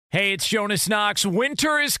Hey, it's Jonas Knox.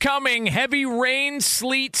 Winter is coming. Heavy rain,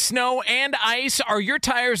 sleet, snow, and ice. Are your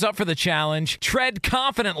tires up for the challenge? Tread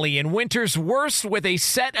confidently in winter's worst with a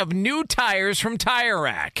set of new tires from Tire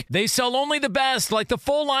Rack. They sell only the best, like the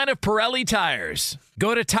full line of Pirelli tires.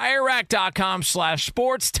 Go to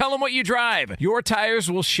TireRack.com/sports. Tell them what you drive. Your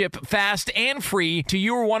tires will ship fast and free to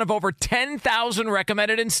you or one of over 10,000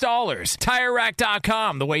 recommended installers.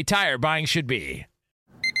 TireRack.com, the way tire buying should be.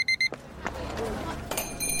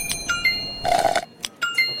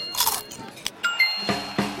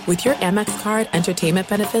 With your Amex card, entertainment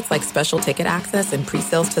benefits like special ticket access and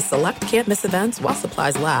pre-sales to select can't-miss events while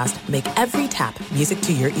supplies last make every tap music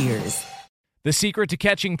to your ears. The secret to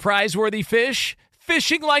catching prize-worthy fish?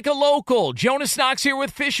 Fishing like a local. Jonas Knox here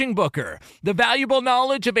with Fishing Booker. The valuable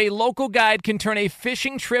knowledge of a local guide can turn a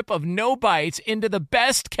fishing trip of no bites into the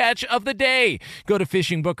best catch of the day. Go to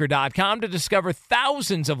fishingbooker.com to discover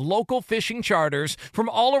thousands of local fishing charters from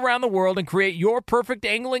all around the world and create your perfect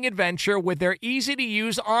angling adventure with their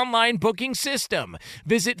easy-to-use online booking system.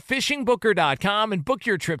 Visit fishingbooker.com and book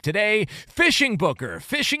your trip today. Fishing Booker.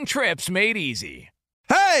 Fishing trips made easy.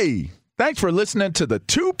 Hey! Thanks for listening to the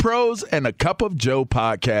Two Pros and a Cup of Joe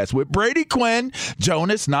podcast with Brady Quinn,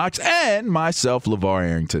 Jonas Knox, and myself, LeVar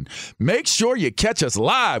Arrington. Make sure you catch us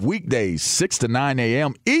live weekdays, 6 to 9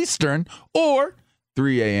 a.m. Eastern or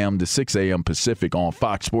 3 a.m. to 6 a.m. Pacific on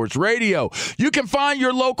Fox Sports Radio. You can find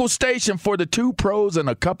your local station for the Two Pros and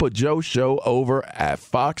a Cup of Joe show over at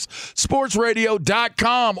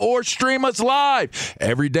foxsportsradio.com or stream us live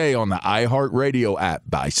every day on the iHeartRadio app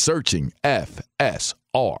by searching FSR.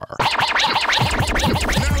 Now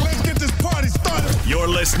let's get this party started. You're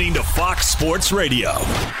listening to Fox Sports Radio.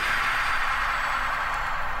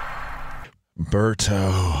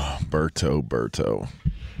 Berto.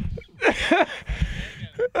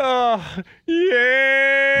 Oh, yeah.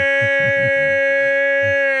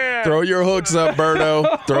 Throw your hooks up,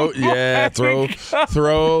 Berto. Throw your hooks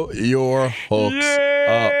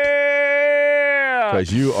up.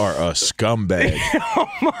 Because you are a scumbag. Oh,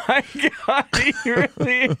 my God. He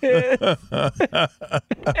really is.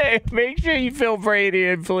 Hey, make sure you fill Brady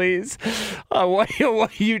in, please. What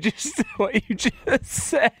you just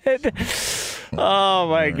said. Oh,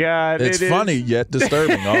 my God. It's funny yet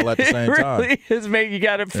disturbing all at the same time. It really is. You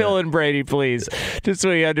got to fill in Brady, please, just so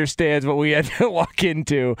he understands what we had to walk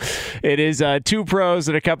into. It is Two Pros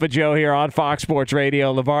and a Cup of Joe here on Fox Sports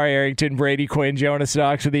Radio. LeVar Arrington, Brady Quinn, Jonas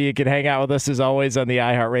Knox with you. You can hang out with us, as always, on the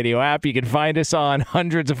iHeartRadio app. You can find us on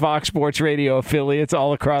hundreds of Fox Sports Radio affiliates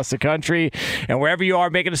all across the country. And wherever you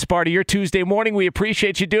are making us part of your Tuesday morning, we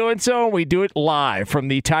appreciate you doing so. We do it live from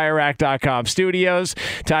the TireRack.com studios.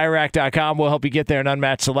 TireRack.com will help you get there. An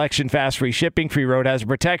unmatched selection, fast free shipping, free road hazard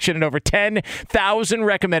protection, and over 10,000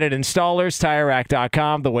 recommended installers.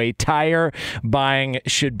 TireRack.com, the way tire buying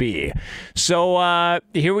should be. So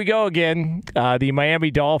here we go again. The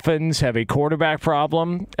Miami Dolphins have a quarterback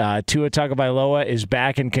problem. Tua Tagovailoa is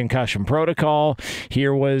back in concussion protocol.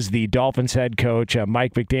 Here was the Dolphins head coach,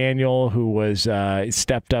 Mike McDaniel, who was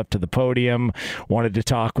stepped up to the podium, wanted to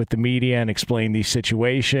talk with the media and explain the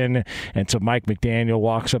situation. And so Mike McDaniel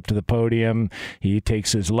walks up to the podium. He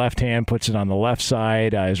takes his left hand, puts it on the left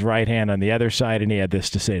side, his right hand on the other side, and he had this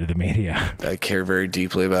to say to the media. I care very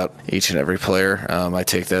deeply about each and every player. I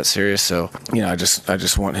take that serious. So, I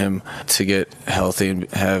just want him to get healthy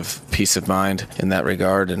and have peace of mind in that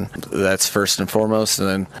regard. And that's first and foremost. And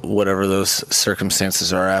then whatever those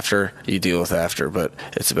circumstances are after, you deal with after. But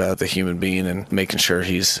it's about the human being and making sure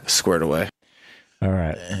he's squared away. All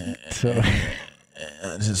right. So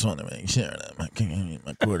I just want to make sure that my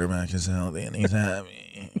quarterback is healthy and he's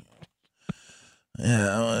happy.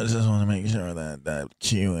 I just want to make sure that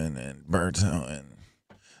Q and Berto and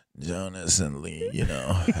Jonas and Lee,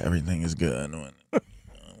 everything is good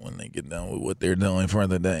when they get done with what they're doing for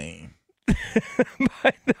the day.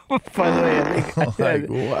 By the way,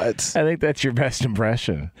 what? I think that's your best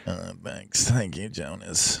impression. Thanks. Thank you,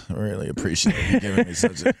 Jonas. I really appreciate you giving me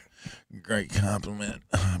such a great compliment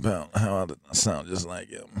about how I sound just like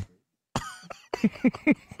him.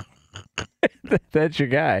 That's your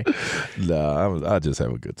guy. No, I just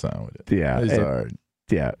have a good time with it. Yeah. It's hard.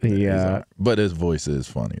 Yeah, but his voice is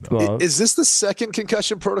funny, though. Well, is this the second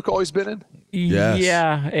concussion protocol he's been in? Yes.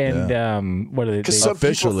 Yeah, and what are they? Because some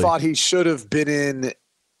people thought he should have been in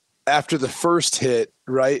after the first hit,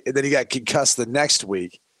 right? And then he got concussed the next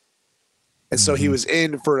week. And so he was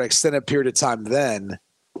in for an extended period of time then.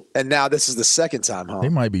 And now this is the second time, huh? He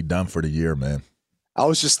might be done for the year, man. I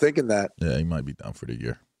was just thinking that. Yeah, he might be done for the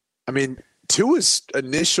year. I mean, Tua's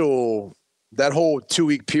initial, that whole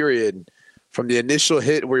 2-week period from the initial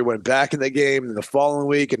hit where he went back in the game and the following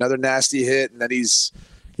week, another nasty hit. And then he's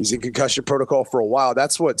He's in concussion protocol for a while.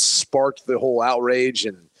 That's what sparked the whole outrage,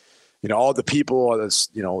 and all the people,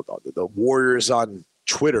 the warriors on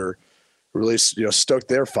Twitter really stoked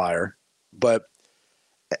their fire. But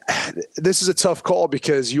this is a tough call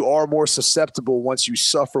because you are more susceptible once you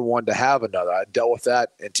suffer one to have another. I dealt with that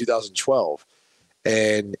in 2012,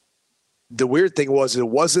 and the weird thing was it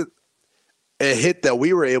wasn't a hit that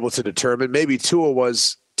we were able to determine. Maybe Tua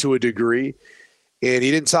was to a degree, and he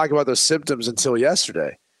didn't talk about those symptoms until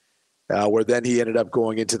yesterday, where then he ended up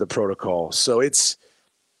going into the protocol. So it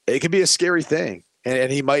can be a scary thing,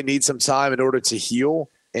 and he might need some time in order to heal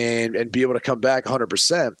and be able to come back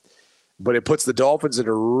 100%. But it puts the Dolphins in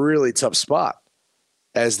a really tough spot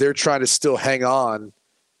as they're trying to still hang on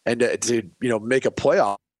and to make a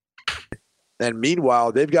playoff. And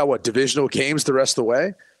meanwhile, they've got divisional games the rest of the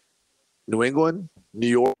way. New England, New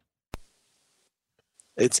York.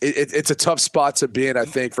 It's a tough spot to be in, I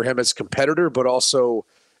think, for him as a competitor, but also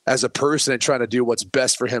as a person and trying to do what's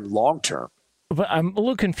best for him long term. But I'm a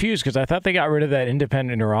little confused because I thought they got rid of that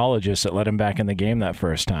independent neurologist that let him back in the game that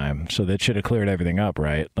first time. So that should have cleared everything up,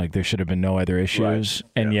 right? Like there should have been no other issues.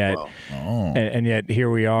 Right. And yet here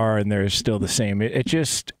we are, and there's still the same.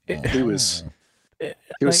 He was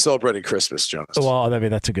celebrating Christmas, Jonas. Well, I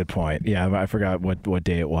mean, that's a good point. Yeah, I forgot what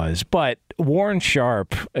day it was. But Warren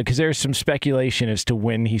Sharp, because there's some speculation as to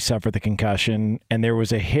when he suffered the concussion, and there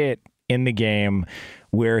was a hit in the game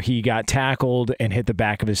where he got tackled and hit the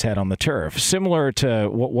back of his head on the turf, similar to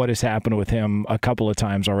what has happened with him a couple of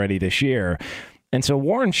times already this year. And so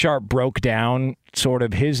Warren Sharp broke down sort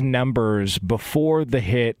of his numbers before the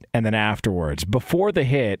hit and then afterwards. Before the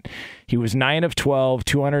hit, he was 9 of 12,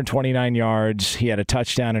 229 yards. He had a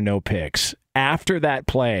touchdown and no picks. After that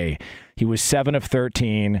play, he was 7 of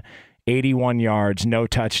 13, 81 yards, no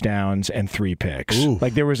touchdowns, and 3 picks. Ooh.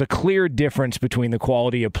 Like there was a clear difference between the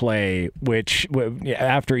quality of play, which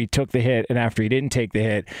after he took the hit and after he didn't take the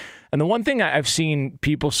hit. And the one thing I've seen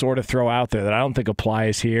people sort of throw out there that I don't think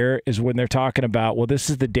applies here is when they're talking about, well, this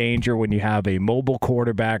is the danger when you have a mobile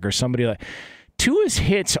quarterback or somebody like Tua's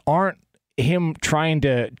hits aren't him trying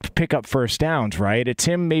to pick up first downs, right? It's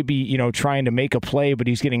him maybe, trying to make a play, but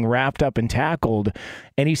he's getting wrapped up and tackled,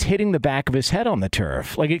 and he's hitting the back of his head on the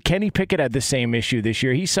turf. Like Kenny Pickett had the same issue this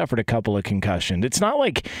year. He suffered a couple of concussions. It's not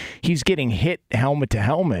like he's getting hit helmet to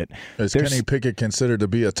helmet. Is Kenny Pickett considered to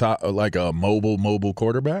be a mobile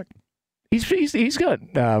quarterback? He's got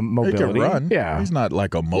mobility. He can run. Yeah, he's not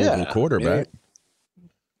like a mobile quarterback. Yeah.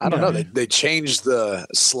 I don't know. They changed the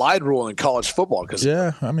slide rule in college football because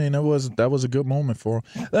I mean that was a good moment for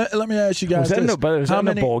him. Let me ask you guys was this: was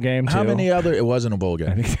a bowl game too? How many other? It wasn't a bowl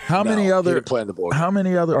game. How many other? He didn't play in the bowl game. How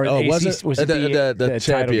many other? Was it the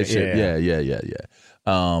championship?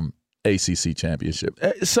 Yeah. ACC championship.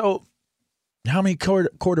 So, how many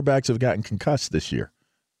quarterbacks have gotten concussed this year?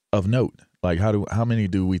 Of note, like how many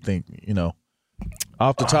do we think?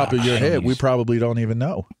 Off the top of your head, we probably don't even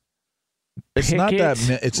know. It's Pickett, not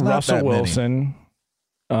that. It's not Russell that Wilson.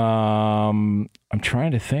 I'm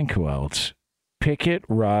trying to think who else. Pickett,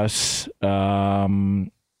 Russ. Tua.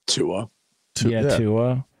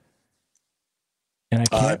 Tua. And I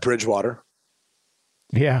can't. Bridgewater.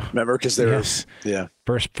 Yeah. Remember, because they were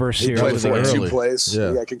first he series. played for early. 2 plays. Yeah.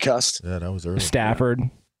 He got concussed. Yeah, that was early. Stafford.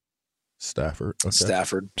 Okay.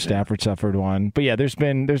 Stafford suffered one, but there's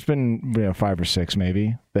been 5 or 6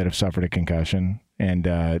 maybe that have suffered a concussion,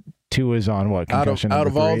 and Tua's on what concussion out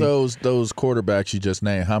of 3? all those quarterbacks you just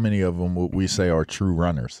named, how many of them would we say are true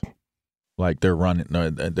runners? Like they're run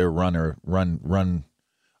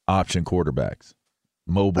option quarterbacks,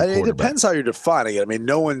 mobile quarterbacks. It depends how you're defining it. I mean,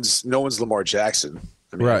 no one's Lamar Jackson.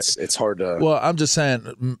 I mean, right. It's hard to. Well, I'm just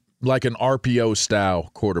saying, like an RPO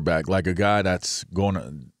style quarterback, like a guy that's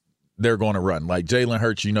they're going to run. Like Jalen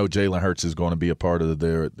Hurts, Jalen Hurts is going to be a part of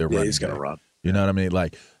their running. He's going to run. You know what I mean?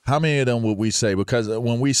 Like, how many of them would we say? Because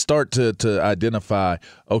when we start to identify,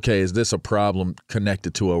 okay, is this a problem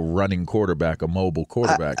connected to a running quarterback, a mobile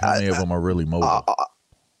quarterback? How many of them are really mobile?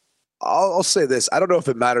 I'll say this. I don't know if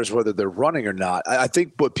it matters whether they're running or not. I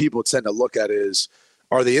think what people tend to look at is,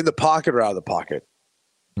 are they in the pocket or out of the pocket?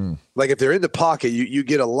 Like if they're in the pocket, you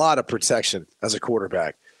get a lot of protection as a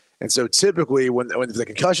quarterback. And so typically when the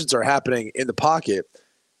concussions are happening in the pocket,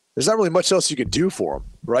 there's not really much else you can do for them,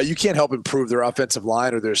 right? You can't help improve their offensive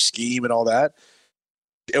line or their scheme and all that,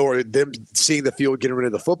 or them seeing the field, getting rid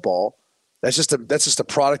of the football. That's just a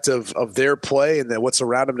product of their play and then what's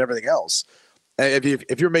around them and everything else. And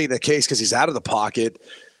if you're making the case because he's out of the pocket,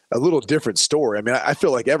 a little different story. I mean, I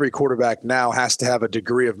feel like every quarterback now has to have a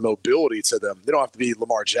degree of mobility to them. They don't have to be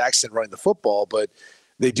Lamar Jackson running the football, but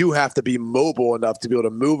they do have to be mobile enough to be able to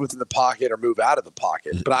move within the pocket or move out of the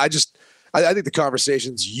pocket. But I think the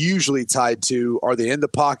conversation's usually tied to, are they in the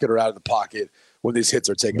pocket or out of the pocket when these hits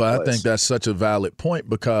are taking place? But I think that's such a valid point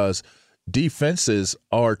because defenses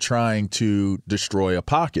are trying to destroy a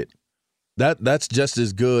pocket. That's just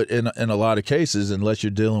as good in a lot of cases, unless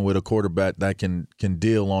you're dealing with a quarterback that can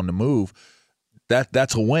deal on the move.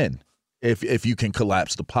 That's a win. If you can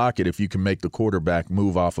collapse the pocket, if you can make the quarterback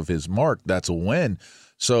move off of his mark, that's a win.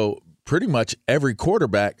 So pretty much every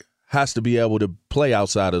quarterback has to be able to play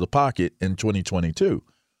outside of the pocket in 2022.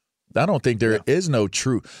 I don't think there is no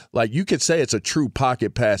true, like you could say it's a true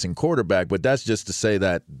pocket passing quarterback, but that's just to say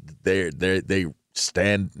that they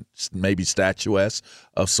stand maybe statuesque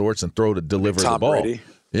of sorts and deliver the ball. Brady.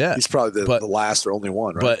 Yeah, he's probably the last or only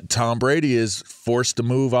one, right? But Tom Brady is forced to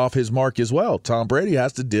move off his mark as well. Tom Brady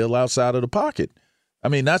has to deal outside of the pocket. I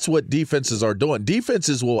mean, that's what defenses are doing.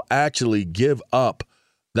 Defenses will actually give up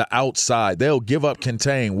the outside. They'll give up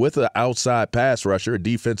contain with an outside pass rusher, a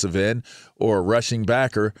defensive end, or a rushing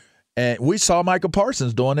backer. And we saw Micah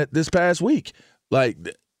Parsons doing it this past week. Like,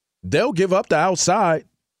 they'll give up the outside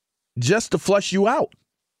just to flush you out.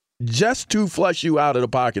 Just to flush you out of the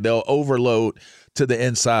pocket. They'll overload to the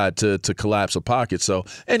inside to collapse a pocket. So,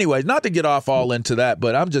 anyway, not to get off all into that,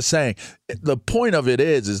 but I'm just saying the point of it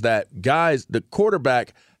is that, guys, the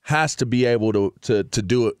quarterback has to be able to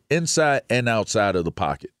do it inside and outside of the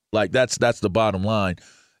pocket. Like, that's the bottom line.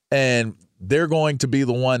 And they're going to be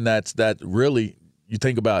the one that really, you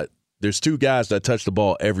think about it, there's two guys that touch the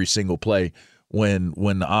ball every single play when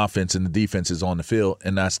the offense and the defense is on the field,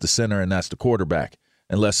 and that's the center and that's the quarterback,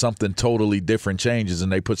 unless something totally different changes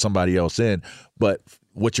and they put somebody else in. But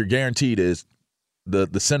what you're guaranteed is the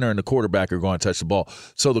center and the quarterback are going to touch the ball.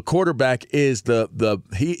 So the quarterback is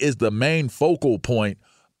he is the main focal point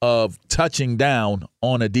of touching down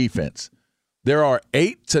on a defense. There are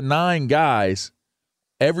 8 to 9 guys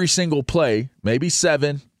every single play, maybe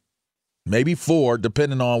 7, maybe 4,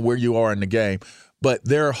 depending on where you are in the game. But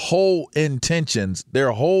their whole intentions,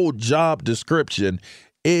 their whole job description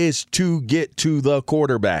is to get to the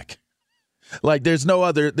quarterback. Like, there's no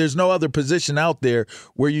other position out there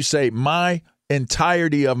where you say my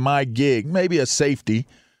entirety of my gig, maybe a safety,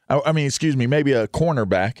 maybe a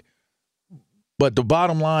cornerback. But the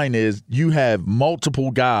bottom line is you have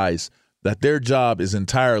multiple guys that their job is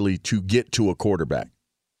entirely to get to a quarterback.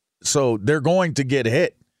 So they're going to get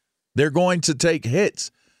hit. They're going to take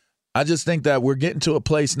hits. I just think that we're getting to a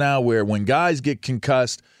place now where when guys get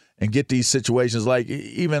concussed and get these situations, like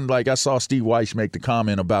I saw Steve Weiss make the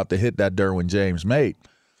comment about the hit that Derwin James made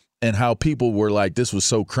and how people were like, this was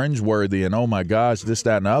so cringeworthy and, oh, my gosh, this,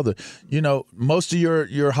 that, and the other. You know, most of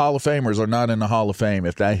your Hall of Famers are not in the Hall of Fame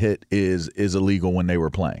if that hit is illegal when they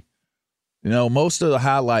were playing. You know, most of the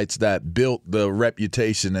highlights that built the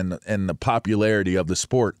reputation and the popularity of the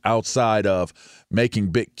sport outside of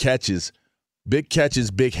making big catches, big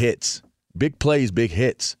hits, big plays, big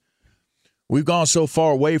hits. We've gone so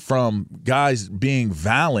far away from guys being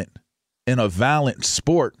valiant in a valiant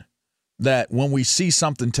sport that when we see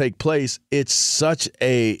something take place, it's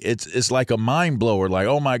like a mind blower. Like,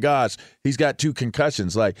 oh my gosh, he's got 2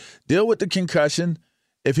 concussions. Like, deal with the concussion.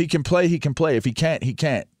 If he can play, he can play. If he can't, he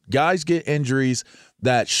can't. Guys get injuries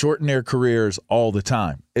that shorten their careers all the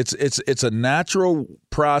time. It's a natural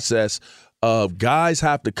process of guys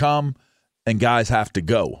have to come and guys have to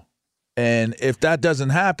go. And if that doesn't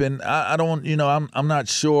happen, I'm not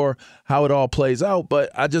sure how it all plays out, but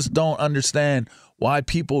I just don't understand why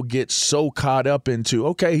people get so caught up into,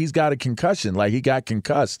 okay, he's got a concussion, like he got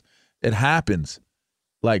concussed. It happens.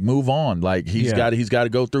 Like, move on. Like, he's got to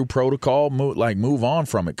go through protocol, move on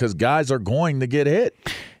from it, because guys are going to get hit.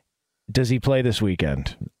 Does he play this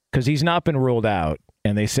weekend? Because he's not been ruled out,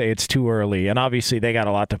 and they say it's too early, and obviously they got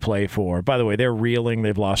a lot to play for. By the way, they're reeling.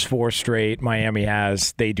 They've lost 4 straight. Miami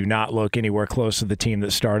has. They do not look anywhere close to the team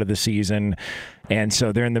that started the season, and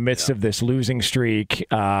so they're in the midst of this losing streak.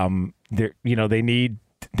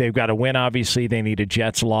 They've got to win, obviously. They need a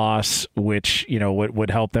Jets loss, which, would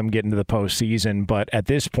help them get into the postseason. But at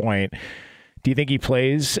this point, do you think he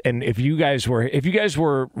plays? And if you guys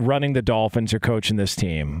were running the Dolphins or coaching this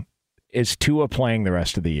team, is Tua playing the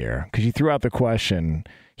rest of the year? Because you threw out the question,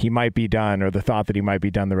 he might be done, or the thought that he might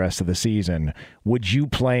be done the rest of the season. Would you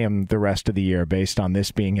play him the rest of the year based on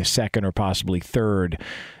this being his 2nd or possibly 3rd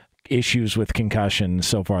issues with concussions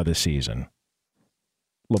so far this season?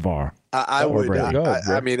 LeVar. I would.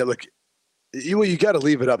 I mean, look, you got to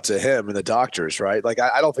leave it up to him and the doctors, right? Like,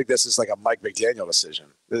 I don't think this is like a Mike McDaniel decision.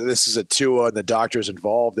 This is a Tua and the doctors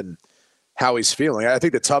involved in how he's feeling. I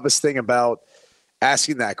think the toughest thing about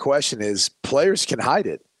asking that question is players can hide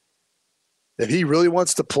it. If he really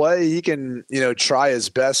wants to play, he can, try his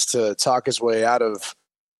best to talk his way out of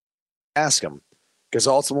ask him, because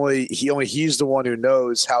ultimately he's the one who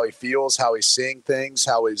knows how he feels, how he's seeing things,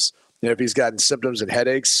 how he's, if he's gotten symptoms and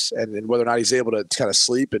headaches, and whether or not he's able to kind of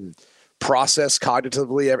sleep and process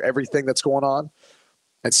cognitively everything that's going on.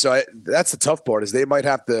 And so that's the tough part, is they might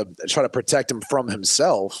have to try to protect him from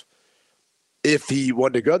himself if he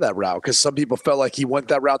wanted to go that route, because some people felt like he went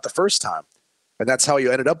that route the first time, and that's how he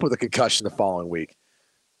ended up with a concussion the following week.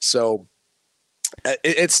 So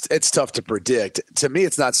it's tough to predict. To me,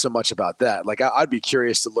 it's not so much about that. Like, I'd be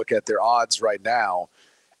curious to look at their odds right now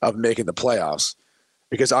of making the playoffs,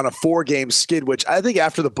 because on a 4-game skid, which I think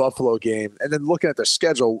after the Buffalo game, and then looking at their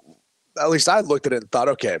schedule, at least I looked at it and thought,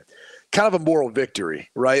 okay, kind of a moral victory,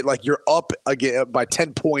 right? Like, you're up again by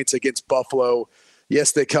 10 points against Buffalo.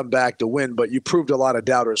 Yes, they come back to win, but you proved a lot of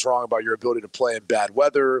doubters wrong about your ability to play in bad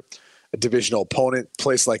weather, a divisional opponent,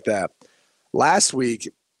 place like that. Last week,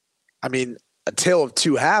 I mean, a tale of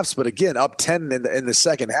two halves, but again, up 10 in the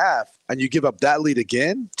second half, and you give up that lead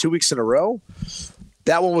again 2 weeks in a row.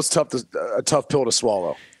 That one was a tough pill to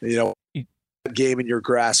swallow. Game in your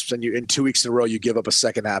grasp, and in 2 weeks in a row, you give up a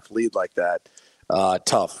second half lead like that.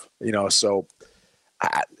 Tough, So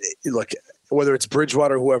look, whether it's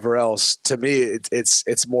Bridgewater or whoever else, to me,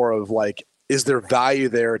 it's more of like, is there value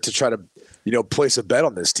there to try to, place a bet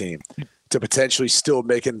on this team to potentially still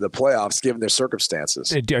make it into the playoffs given their circumstances?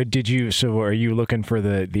 So are you looking for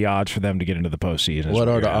the odds for them to get into the postseason? What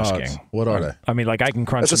are the odds? What are they? I mean, like, I can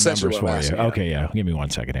crunch That's some numbers for you. Asking, okay, yeah. Give me 1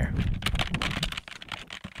 second here.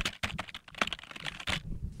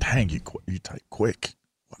 Dang, you type quick.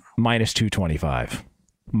 Minus 225.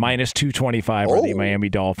 Minus 225 are the Miami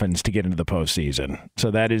Dolphins to get into the postseason.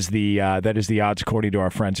 So that is the odds according to our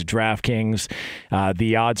friends at DraftKings.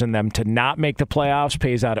 The odds on them to not make the playoffs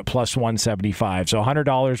pays out at plus 175. So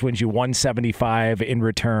 $100 wins you 175 in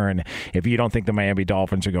return if you don't think the Miami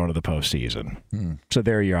Dolphins are going to the postseason. So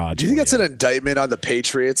there are your odds. Do you think that's an indictment on the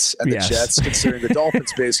Patriots and the Jets, considering the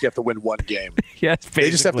Dolphins basically have to win one game? Yes, basically.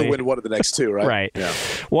 They just have to win one of the next two, right? Right. Yeah.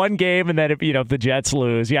 One game, and then if the Jets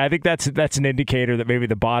lose, I think that's an indicator that maybe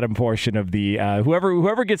the bottom portion of the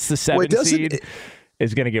whoever gets the 7 seed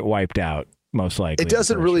is going to get wiped out, most likely. It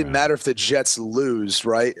doesn't really matter if the Jets lose,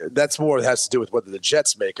 right? That's more, it has to do with whether the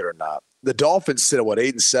Jets make it or not. The Dolphins sit at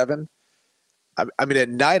 8-7. I mean, at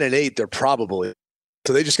 9-8, they're probably,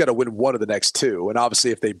 so they just got to win one of the next two. And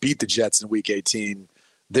obviously, if they beat the Jets in Week 18,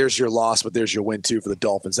 there's your loss, but there's your win too for the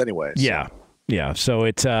Dolphins, anyway. So. Yeah, so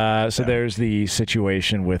there's the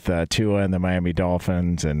situation with Tua and the Miami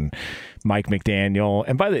Dolphins and Mike McDaniel.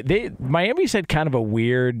 And by the way, Miami's had kind of a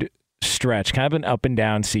weird stretch, kind of an up and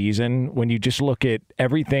down season when you just look at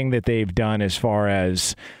everything that they've done as far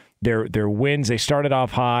as their wins. They started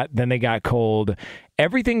off hot, then they got cold.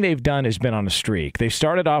 Everything they've done has been on a streak. They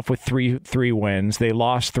started off with three wins. They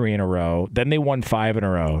lost 3 in a row. Then they won 5 in a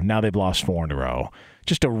row. Now they've lost 4 in a row.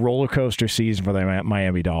 Just a roller coaster season for the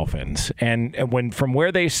Miami Dolphins. And from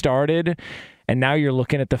where they started, and now you're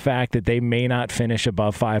looking at the fact that they may not finish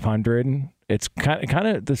above 500. It's kind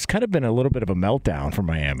of been a little bit of a meltdown for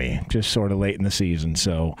Miami, just sort of late in the season.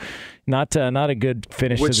 So, not a good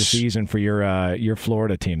finish to the season for your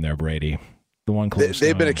Florida team there, Brady. The one close.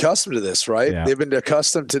 They've been accustomed to this, right? Yeah. They've been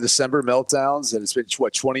accustomed to December meltdowns, and it's been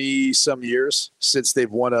 20 some years since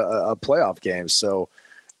they've won a playoff game. So,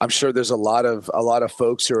 I'm sure there's a lot of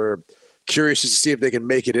folks who are curious to see if they can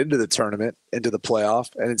make it into the tournament, into the playoff,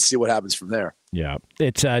 and see what happens from there. Yeah.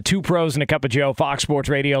 It's 2 pros and a cup of Joe, Fox Sports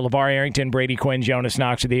Radio, LeVar Arrington, Brady Quinn, Jonas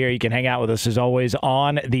Knox with you here. You can hang out with us, as always,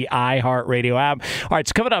 on the iHeartRadio app. All right,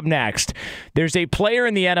 so coming up next, there's a player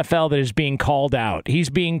in the NFL that is being called out. He's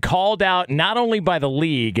being called out not only by the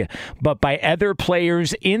league, but by other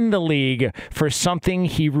players in the league for something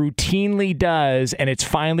he routinely does, and it's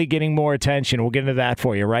finally getting more attention. We'll get into that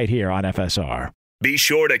for you right here on FSR. Be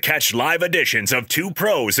sure to catch live editions of 2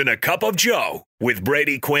 Pros and a Cup of Joe with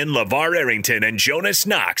Brady Quinn, LeVar Arrington, and Jonas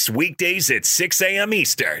Knox weekdays at 6 a.m.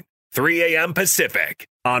 Eastern, 3 a.m. Pacific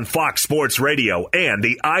on Fox Sports Radio and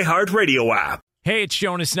the iHeartRadio app. Hey, it's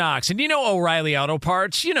Jonas Knox, and you know O'Reilly Auto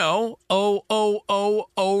Parts,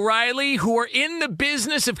 O'Reilly, who are in the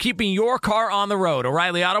business of keeping your car on the road.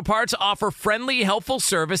 O'Reilly Auto Parts offer friendly, helpful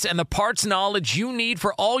service and the parts knowledge you need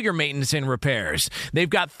for all your maintenance and repairs. They've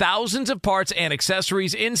got thousands of parts and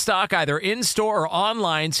accessories in stock, either in-store or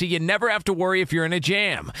online, so you never have to worry if you're in a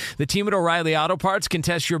jam. The team at O'Reilly Auto Parts can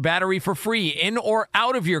test your battery for free in or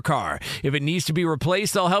out of your car. If it needs to be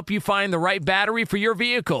replaced, they'll help you find the right battery for your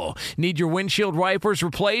vehicle. Need your windshield windshield wipers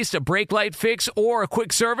replaced, a brake light fix, or a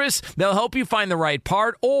quick service, they'll help you find the right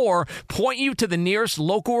part or point you to the nearest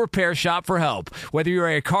local repair shop for help. Whether you're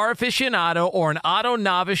a car aficionado or an auto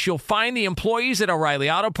novice, you'll find the employees at O'Reilly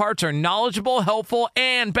Auto Parts are knowledgeable, helpful,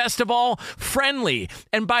 and best of all, friendly.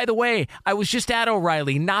 And by the way, I was just at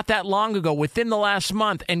O'Reilly not that long ago, within the last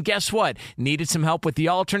month, and guess what? Needed some help with the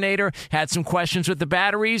alternator, had some questions with the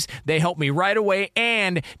batteries. They helped me right away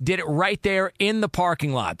and did it right there in the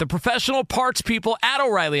parking lot. The professional parts people at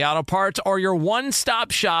O'Reilly Auto Parts are your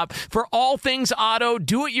one-stop shop for all things auto,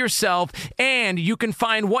 do-it-yourself, and you can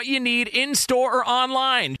find what you need in-store or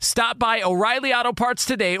online. Stop by O'Reilly Auto Parts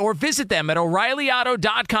today or visit them at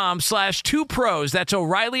O'ReillyAuto.com/2pros. That's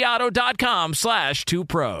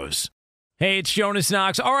O'ReillyAuto.com/2pros. Hey, it's Jonas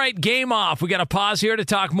Knox. All right, game off. We got to pause here to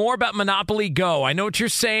talk more about Monopoly Go. I know what you're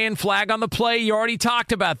saying. Flag on the play. You already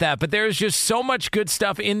talked about that, but there's just so much good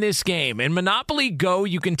stuff in this game. In Monopoly Go,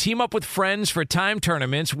 you can team up with friends for time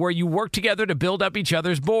tournaments where you work together to build up each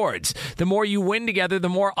other's boards. The more you win together, the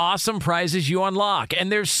more awesome prizes you unlock.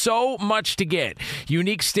 And there's so much to get.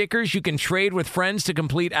 Unique stickers you can trade with friends to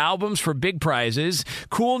complete albums for big prizes.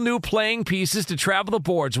 Cool new playing pieces to travel the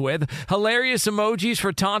boards with. Hilarious emojis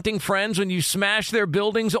for taunting friends when you smash their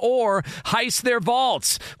buildings or heist their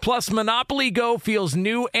vaults. Plus, Monopoly Go feels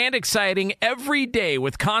new and exciting every day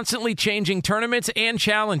with constantly changing tournaments and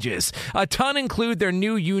challenges. A ton include their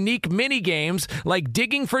new unique mini games like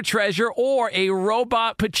digging for treasure or a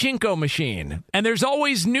robot pachinko machine. And there's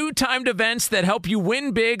always new timed events that help you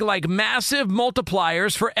win big, like massive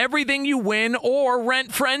multipliers for everything you win or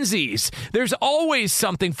rent frenzies. There's always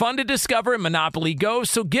something fun to discover in Monopoly Go,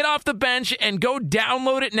 so get off the bench and go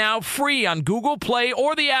download it now free on Google Play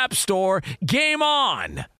or the App Store. Game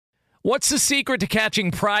on! What's the secret to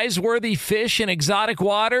catching prize-worthy fish in exotic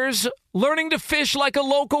waters? Learning to fish like a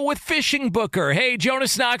local with Fishing Booker. Hey,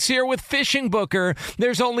 Jonas Knox here with Fishing Booker.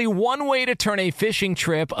 There's only one way to turn a fishing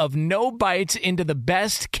trip of no bites into the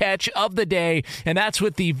best catch of the day, and that's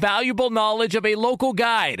with the valuable knowledge of a local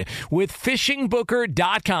guide. With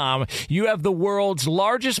FishingBooker.com, you have the world's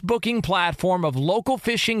largest booking platform of local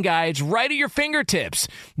fishing guides right at your fingertips.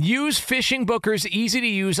 Use Fishing Booker's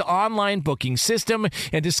easy-to-use online booking system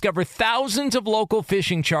and discover thousands of local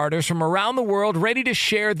fishing charters from around the world ready to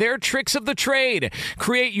share their tricks of the trade.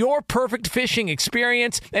 Create your perfect fishing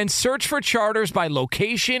experience and search for charters by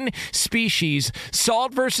location, species,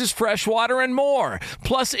 salt versus freshwater, and more.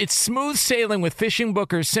 Plus, it's smooth sailing with Fishing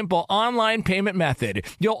Booker's simple online payment method.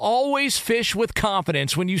 You'll always fish with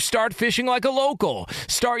confidence when you start fishing like a local.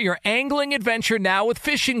 Start your angling adventure now with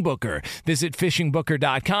Fishing Booker. Visit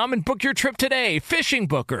FishingBooker.com and book your trip today. Fishing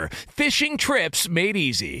Booker. Fishing trips made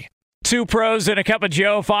easy. Two pros and a cup of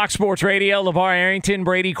Joe, Fox Sports Radio. LeVar Arrington,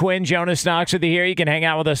 Brady Quinn, Jonas Knox with you here. You can hang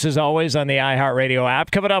out with us as always on the iHeartRadio app.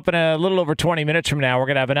 Coming up in a little over 20 minutes from now, we're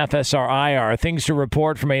going to have an FSR IR. Things to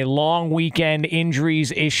report from a long weekend,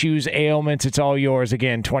 injuries, issues, ailments. It's all yours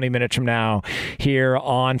again 20 minutes from now here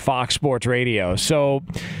on Fox Sports Radio. So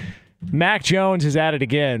Mac Jones is at it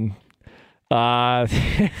again.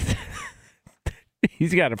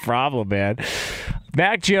 He's got a problem, man.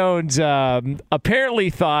 Mac Jones apparently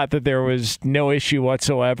thought that there was no issue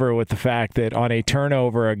whatsoever with the fact that on a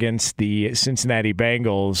turnover against the Cincinnati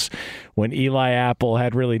Bengals, when Eli Apple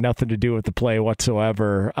had really nothing to do with the play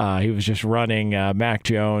whatsoever, he was just running. Mac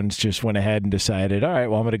Jones just went ahead and decided, all right,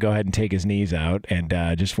 well, I'm going to go ahead and take his knees out, and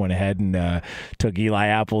just went ahead and took Eli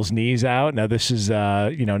Apple's knees out. Now, this is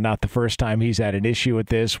not the first time he's had an issue with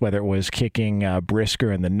this, whether it was kicking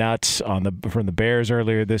Brisker in the nuts from the Bears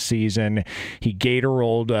earlier this season. He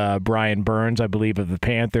gator-rolled Brian Burns, I believe, of the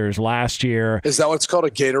Panthers last year. Is that what's called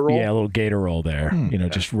a gator roll? Yeah, a little gator roll there.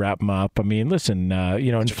 Just wrap him up. I mean, listen,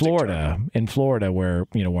 in Florida, where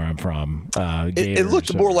I'm from, it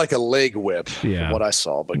looked more like a leg whip from what I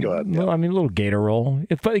saw, but go ahead. Well, I mean, a little gator roll.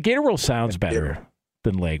 Gator roll sounds better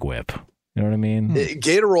than leg whip. You know what I mean?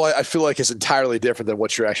 Gator roll, I feel like, is entirely different than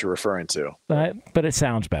what you're actually referring to. But it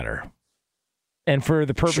sounds better. And for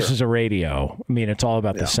the purposes of radio, I mean, it's all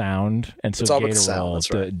about the sound. And so gator roll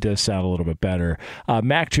does sound a little bit better.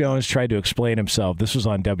 Mac Jones tried to explain himself. This was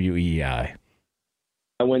on WEEI.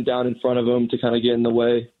 I went down in front of him to kind of get in the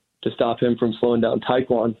way to stop him from slowing down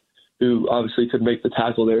Tyquan, who obviously could make the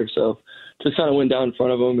tackle there. So just kind of went down in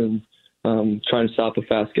front of him and trying to stop a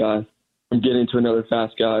fast guy from getting to another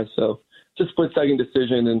fast guy. So just a split-second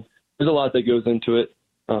decision, and there's a lot that goes into it.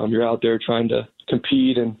 You're out there trying to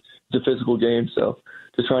compete, and it's a physical game. So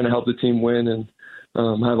just trying to help the team win and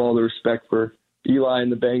have all the respect for Eli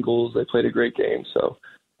and the Bengals. They played a great game. So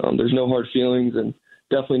there's no hard feelings and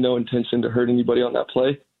definitely no intention to hurt anybody on that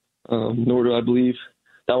play, nor do I believe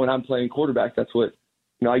that when I'm playing quarterback, that's what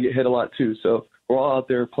I get hit a lot too. So we're all out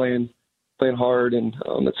there playing hard, and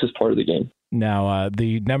it's just part of the game. Now,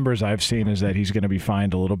 the numbers I've seen is that he's going to be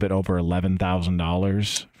fined a little bit over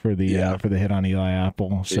 $11,000 for the hit on Eli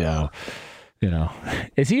Apple. So,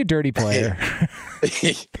 is he a dirty player?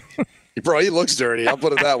 Bro, he looks dirty. I'll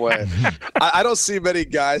put it that way. I don't see many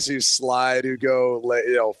guys who slide, who go,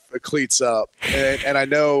 cleats up. And I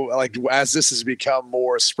know, like, as this has become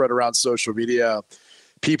more spread around social media,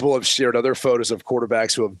 people have shared other photos of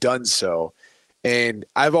quarterbacks who have done so. And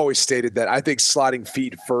I've always stated that I think sliding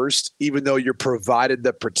feet first, even though you're provided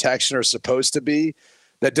the protection are supposed to be,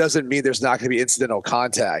 that doesn't mean there's not going to be incidental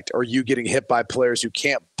contact or you getting hit by players who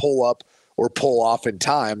can't pull up or pull off in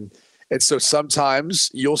time. And so sometimes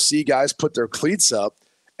you'll see guys put their cleats up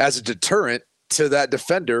as a deterrent to that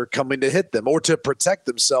defender coming to hit them or to protect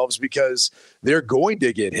themselves because they're going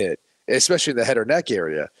to get hit, especially in the head or neck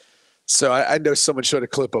area. So I know someone showed a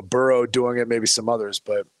clip of Burrow doing it, maybe some others,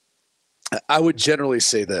 but I would generally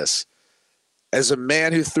say this. As a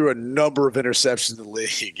man who threw a number of interceptions in the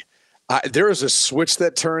league, there is a switch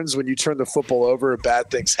that turns when you turn the football over and bad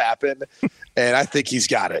things happen. And I think he's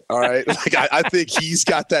got it. All right. Like I think he's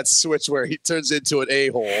got that switch where he turns into an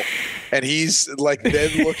a-hole and he's like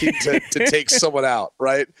then looking to take someone out.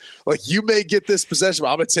 Right. Like you may get this possession, but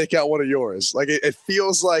I'm going to take out one of yours. Like it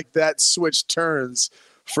feels like that switch turns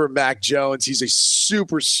for Mac Jones. He's a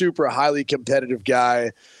super, super highly competitive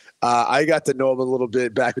guy. I got to know him a little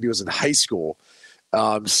bit back when he was in high school.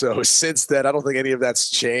 So since then, I don't think any of that's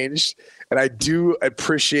changed. And I do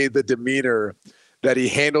appreciate the demeanor that he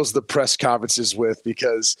handles the press conferences with,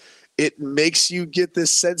 because it makes you get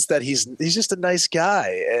this sense that he's just a nice guy.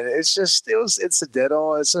 And it was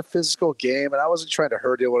incidental. It's a physical game. And I wasn't trying to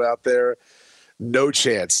hurt anyone out there. No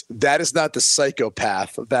chance. That is not the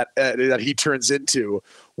psychopath that he turns into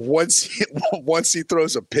once he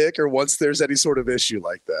throws a pick or once there's any sort of issue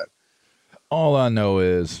like that. All I know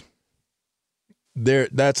is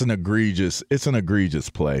it's an egregious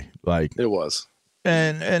play. Like it was.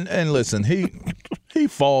 And listen, he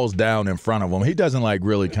falls down in front of him. He doesn't like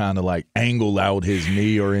really kind of like angle out his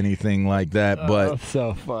knee or anything like that. But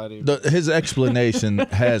so funny. His explanation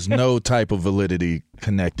has no type of validity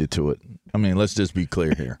connected to it. I mean, let's just be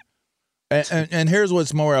clear here. And here's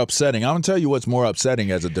what's more upsetting. I'm going to tell you what's more upsetting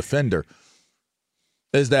as a defender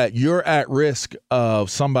is that you're at risk of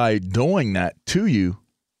somebody doing that to you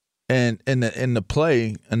and in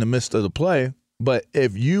the midst of the play. But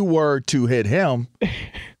if you were to hit him,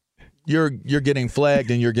 you're getting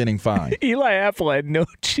flagged and you're getting fined. Eli Apple had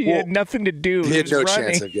nothing to do. He had no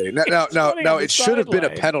chance of getting. Now it should have been a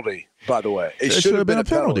penalty, by the way. It should have been a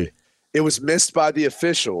penalty. It was missed by the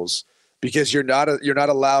officials because you're not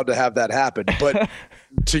allowed to have that happen. But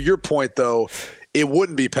to your point, though, it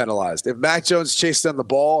wouldn't be penalized. If Mac Jones chased down the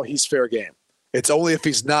ball, he's fair game. It's only if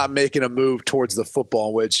he's not making a move towards the football,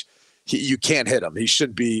 in which you can't hit him. He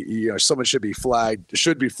should be, someone should be flagged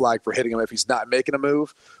for hitting him if he's not making a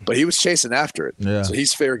move. But he was chasing after it, so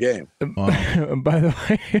he's fair game. By the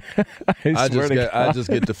way, I just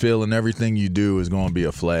get the feeling everything you do is going to be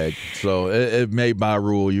a flag. So it may by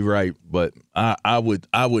rule, you're right, but I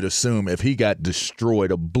would assume if he got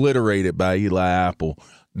destroyed, obliterated by Eli Apple,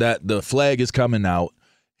 that the flag is coming out.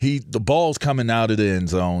 The ball's coming out of the end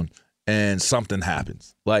zone. And something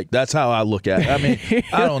happens. Like, that's how I look at it. I mean,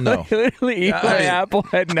 I don't know. Literally, Eli Apple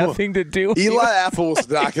had nothing to do with it. Eli Apple was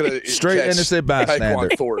not going to straight innocent bystander.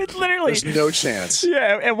 There's no chance.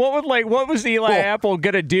 Yeah, and what was Eli Apple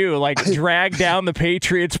going to do? Like, drag down the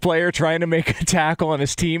Patriots player trying to make a tackle on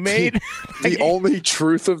his teammate? The only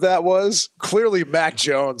truth of that was clearly Mac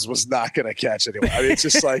Jones was not going to catch anyone. I mean, it's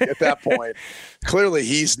just like at that point, clearly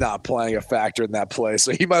he's not playing a factor in that play,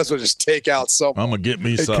 so he might as well just take out someone. I'm going to get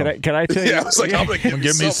me some. Can I tell you? Yeah, I was like, I'm going to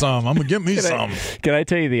get me some. I'm going to get me some. Can I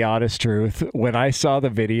tell you the honest truth? When I saw the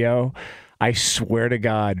video, I swear to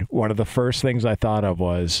God, one of the first things I thought of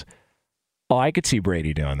was, I could see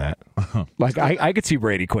Brady doing that. Like, I could see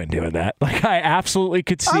Brady Quinn doing that. Like, I absolutely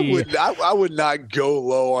could see. I would not go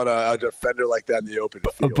low on a defender like that in the open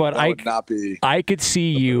field. But that would not be. I could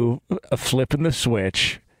see you flipping the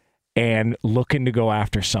switch and looking to go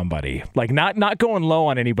after somebody, like not going low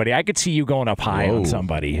on anybody. I could see you going up high on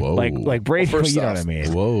somebody, like Brady. Well, you know what I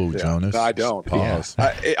mean? Whoa, Jonas! No, I don't. Pause.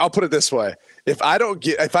 I'll put it this way: if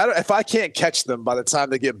I can't catch them by the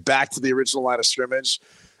time they get back to the original line of scrimmage,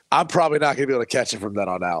 I'm probably not going to be able to catch him from then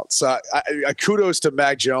on out. So I kudos to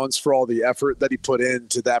Mac Jones for all the effort that he put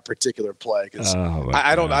into that particular play. Because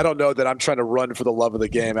I don't know that I'm trying to run for the love of the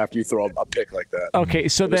game after you throw a pick like that. Okay,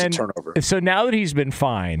 so then turnover. So now that he's been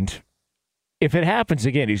fined, if it happens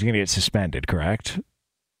again, he's going to get suspended, correct?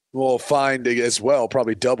 Well, fined as well,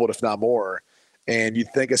 probably doubled if not more. and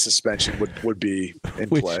you'd think a suspension would be in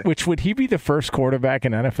play. Which would he be the first quarterback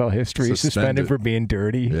in NFL history suspended for being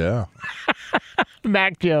dirty? Yeah.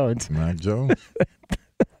 Mac Jones.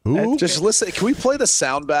 Who? Just listen. Can we play the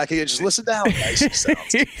sound back again? Just listen to how nice he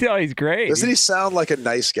sounds. He's great. Doesn't he sound like a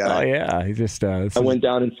nice guy? Oh, yeah. He just does. I went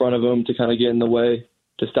down in front of him to kind of get in the way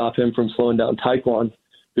to stop him from slowing down Taekwon,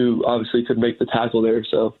 who obviously could make the tackle there.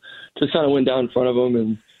 So just kind of went down in front of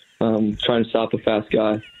him and trying to stop a fast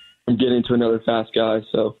guy from getting to another fast guy.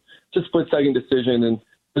 So just split-second decision, and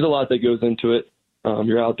there's a lot that goes into it.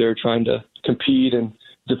 You're out there trying to compete, and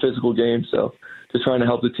it's a physical game. So just trying to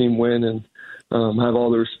help the team win and have all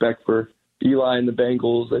the respect for Eli and the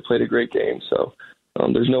Bengals. They played a great game. So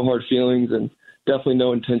there's no hard feelings and definitely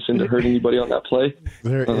no intention to hurt anybody on that play.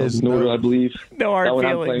 There is nor do I believe no hard that when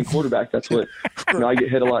feelings. I'm playing quarterback, that's what I get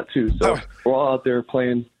hit a lot too. So we're all out there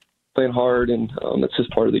playing hard, and it's just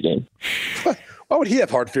part of the game. Why would he have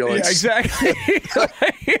hard feelings? Yeah, exactly.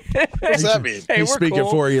 What does that mean? Hey, He's we're speaking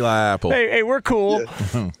cool. for Eli Apple. Hey, we're cool.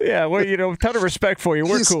 Yeah, well, ton of respect for you.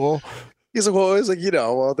 We're cool. He's like,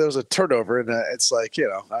 there was a turnover, and it's like,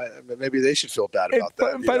 maybe they should feel bad about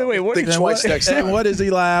that. By the way, think twice next time. What is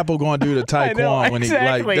Eli Apple going to do to Taekwon when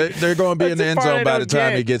exactly. they're going to be in the end zone by the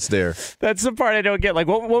time he gets there? That's the part I don't get. Like,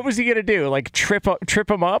 what was he going to do? Like, trip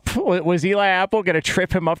him up? Was Eli Apple going to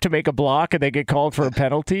trip him up to make a block and they get called for a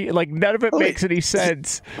penalty? Like, none of it makes any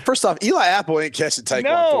sense. First off, Eli Apple ain't catching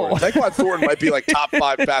Taekwon Thornton. Taekwon Thornton might be like top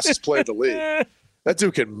 5 fastest player in the league. That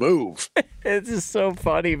dude can move. It's just so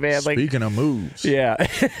funny, man. Speaking of moves. Yeah.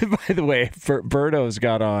 By the way, Berto's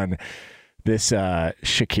got on this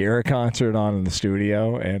Shakira concert on in the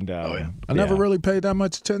studio. And I never really paid that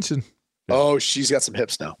much attention. Oh, she's got some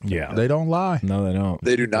hips now. Yeah. They don't lie. No, they don't.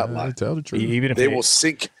 They do not lie. They tell the truth. Even if they will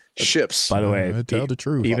sink ships. By the way, They tell the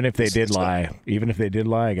truth. even if they did lie,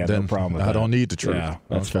 I got no problem with that. I don't need the truth. Yeah,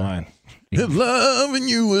 that's fine. If loving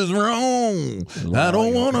you is wrong, I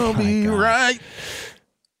don't want to be right.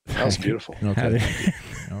 That was beautiful. Okay.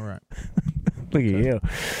 All right. Look at you.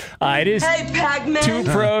 It is Two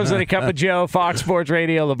Pros and a Cup of Joe, Fox Sports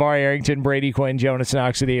Radio, LeVar Arrington, Brady Quinn, Jonas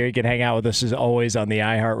Knox of the year. You can hang out with us as always on the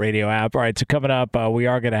iHeartRadio app. All right, so coming up, we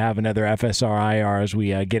are going to have another FSR IR as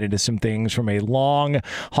we get into some things from a long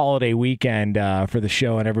holiday weekend for the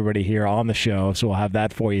show and everybody here on the show. So we'll have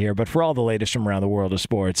that for you here. But for all the latest from around the world of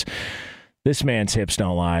sports, this man's hips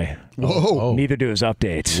don't lie. Whoa. Neither do his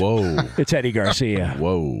updates. Whoa. It's Eddie Garcia.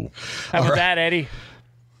 Whoa. How about that, Eddie?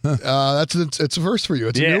 It's a first for you.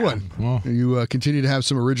 It's a new one. Well, You continue to have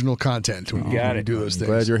some original content when you do those things.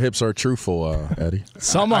 glad your hips are truthful, Eddie.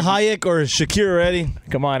 Salma Hayek or Shakira, Eddie?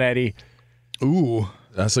 Come on, Eddie. Ooh,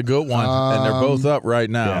 That's a good one. And they're both up right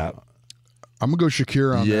now. Yeah. I'm gonna go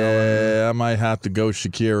Shakira on that one. Yeah, I might have to go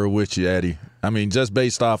Shakira with you, Eddie. I mean, just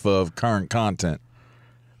based off of current content.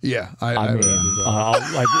 Yeah, I mean,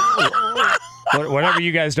 whatever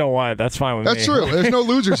you guys don't want, that's fine with me. that's true. There's no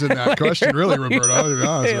losers in that question, really, Roberto. I'll be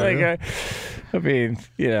honest with you. I mean,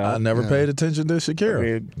 I never paid attention to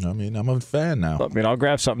Shakira. I mean, I'm a fan now. I'll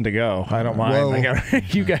grab something to go. I don't mind.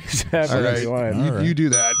 You guys have All whatever right. you want. You do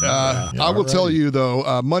that. I will tell you,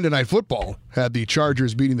 though, Monday Night Football had the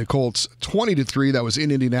Chargers beating the Colts 20-3. That was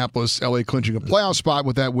in Indianapolis, LA clinching a playoff spot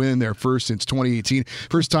with that win, their first since 2018.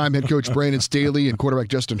 First time head coach Brandon Staley and quarterback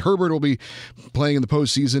Justin Herbert will be playing in the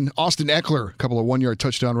postseason. Austin Eckler, a couple of one-yard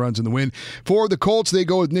touchdown runs in the win. For the Colts, they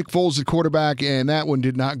go with Nick Foles at quarterback, and that one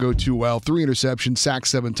did not go too well. 3 interceptions, sacked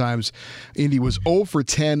 7 times. Indy was 0 for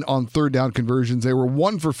 10 on third down conversions. They were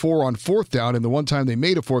 1 for 4 on fourth down, and the one time they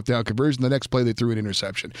made a fourth down conversion, the next play they threw an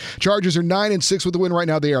interception. Chargers are 9-6 with the win right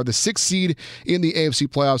now. They are the 6th seed in the AFC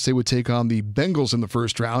playoffs. They would take on the Bengals in the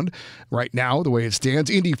first round. Right now, the way it stands,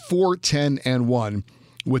 Indy 4-10-1.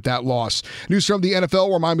 With that loss. News from the NFL,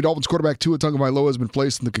 where Miami Dolphins quarterback Tua Tagovailoa has been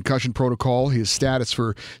placed in the concussion protocol. His status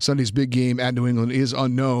for Sunday's big game at New England is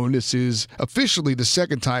unknown. This is officially the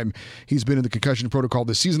second time he's been in the concussion protocol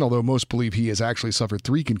this season, although most believe he has actually suffered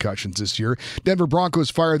 3 concussions this year. Denver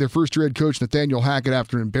Broncos fired their first-year head coach Nathaniel Hackett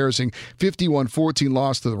after an embarrassing 51-14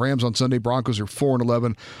 loss to the Rams on Sunday. Broncos are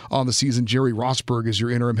 4-11 on the season. Jerry Rosburg is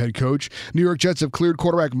your interim head coach. New York Jets have cleared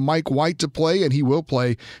quarterback Mike White to play, and he will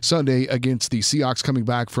play Sunday against the Seahawks coming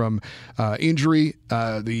back from injury.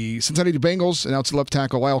 The Cincinnati Bengals announced left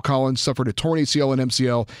tackle Lyle Collins suffered a torn ACL and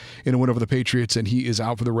MCL in a win over the Patriots, and he is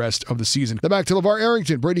out for the rest of the season. Now back to LeVar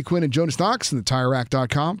Arrington, Brady Quinn, and Jonas Knox in the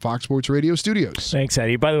TireRack.com Fox Sports Radio studios. Thanks,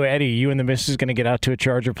 Eddie. By the way, Eddie, you and the missus going to get out to a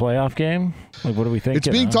Charger playoff game? Like, what do we think? It's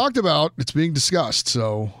being talked about. It's being discussed,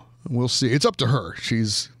 so we'll see. It's up to her.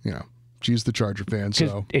 She's the Charger fan,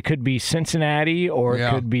 so it could be Cincinnati or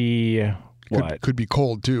it could be what? Could be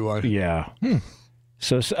cold too. Yeah.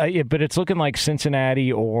 So, but it's looking like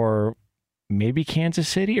Cincinnati or maybe Kansas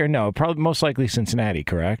City, or no, probably most likely Cincinnati,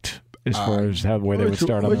 correct? As far as where they would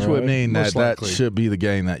start on the road. Which would mean that likely. should be the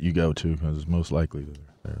game that you go to, because it's most likely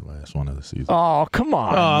their last one of the season. Oh, come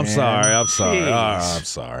on. I'm man. sorry. Jeez. I'm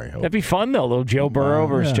sorry. That'd be fun, though. A little Joe Burrow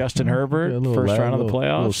versus Justin Herbert, first round of the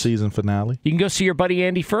playoffs. Little season finale. You can go see your buddy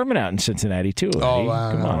Andy Furman out in Cincinnati, too. Oh,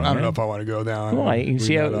 Come on, I don't know if I want to go down. Well, you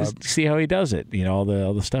can see how he does it. All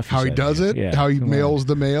the stuff. How he does it? Yeah, how he mails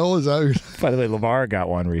the mail? Is that? By the way, LeVar got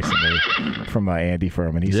one recently from Andy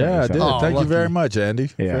Furman. He I did. Oh, Thank lucky. you very much,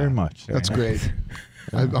 Andy. Yeah. Very much. That's great.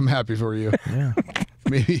 I'm happy for you. Yeah.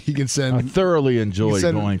 Maybe he can send. I thoroughly enjoyed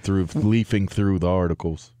leafing through the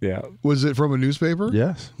articles. Yeah. Was it from a newspaper?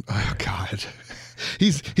 Yes. Oh God.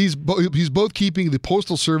 He's both keeping the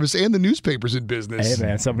postal service and the newspapers in business. Hey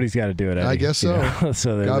man, somebody's got to do it. Eddie, I guess so.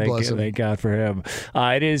 So God bless him. Thank God for him.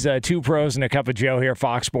 It is Two Pros and a Cup of Joe here,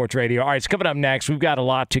 Fox Sports Radio. All right, it's coming up next. We've got a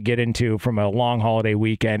lot to get into from a long holiday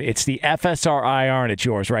weekend. It's the FSR IR, and it's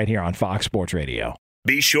yours right here on Fox Sports Radio.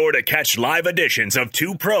 Be sure to catch live editions of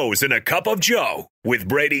Two Pros and a Cup of Joe with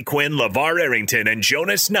Brady Quinn, LeVar Arrington, and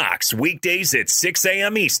Jonas Knox weekdays at 6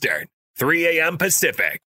 a.m. Eastern, 3 a.m.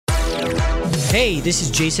 Pacific. Hey, this is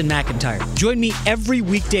Jason McIntyre. Join me every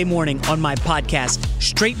weekday morning on my podcast,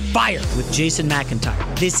 Straight Fire with Jason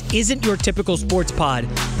McIntyre. This isn't your typical sports pod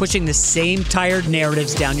pushing the same tired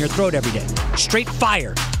narratives down your throat every day. Straight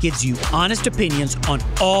Fire gives you honest opinions on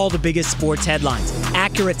all the biggest sports headlines,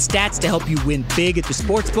 accurate stats to help you win big at the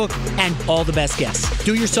sportsbook, and all the best guests.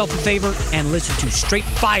 Do yourself a favor and listen to Straight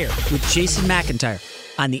Fire with Jason McIntyre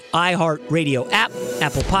on the iHeartRadio app,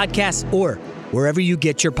 Apple Podcasts, or wherever you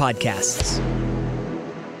get your podcasts.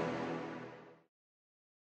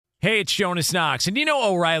 Hey, it's Jonas Knox, and you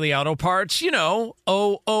know O'Reilly Auto Parts. You know,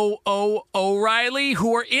 O'Reilly,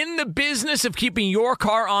 who are in the business of keeping your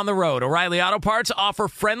car on the road. O'Reilly Auto Parts offer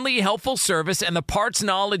friendly, helpful service and the parts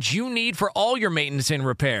knowledge you need for all your maintenance and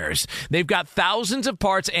repairs. They've got thousands of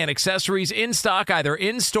parts and accessories in stock, either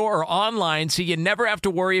in-store or online, so you never have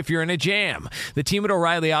to worry if you're in a jam. The team at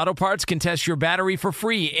O'Reilly Auto Parts can test your battery for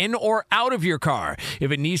free, in or out of your car.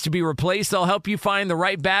 If it needs to be replaced, they'll help you find the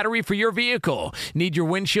right battery for your vehicle. Need your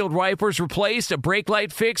windshield wipers replaced, a brake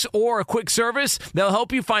light fix, or a quick service? They'll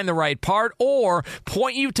help you find the right part or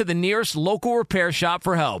point you to the nearest local repair shop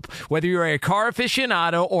for help. Whether you're a car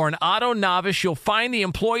aficionado or an auto novice, you'll find the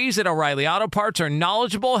employees at O'Reilly Auto Parts are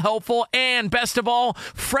knowledgeable, helpful, and best of all,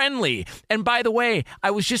 friendly. And by the way,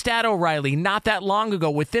 I was just at O'Reilly not that long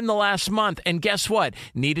ago, within the last month, and guess what?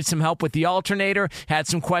 Needed some help with the alternator, had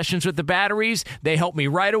some questions with the batteries. They helped me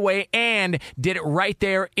right away and did it right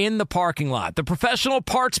there in the parking lot. The professional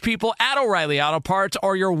parts people at O'Reilly Auto Parts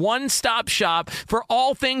are your one-stop shop for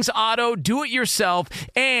all things auto, do-it-yourself,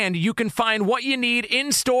 and you can find what you need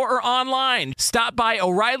in-store or online. Stop by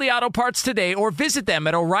O'Reilly Auto Parts today or visit them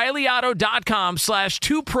at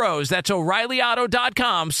O'ReillyAuto.com/2pros. That's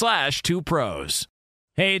O'ReillyAuto.com/2pros.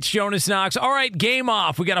 Hey, it's Jonas Knox. All right, game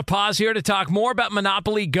off. We got to pause here to talk more about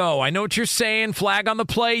Monopoly Go. I know what you're saying, flag on the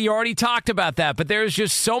play. You already talked about that, but there's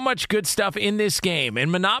just so much good stuff in this game.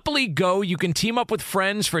 In Monopoly Go, you can team up with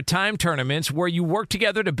friends for time tournaments where you work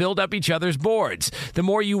together to build up each other's boards. The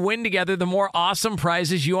more you win together, the more awesome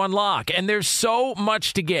prizes you unlock. And there's so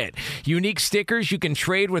much to get. Unique stickers you can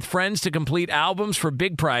trade with friends to complete albums for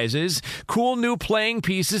big prizes. Cool new playing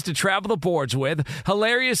pieces to travel the boards with.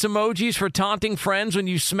 Hilarious emojis for taunting friends when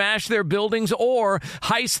you smash their buildings or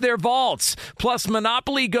heist their vaults. Plus,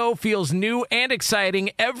 Monopoly Go feels new and exciting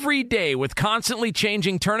every day with constantly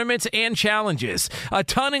changing tournaments and challenges. A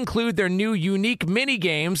ton include their new unique mini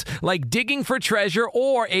games like digging for treasure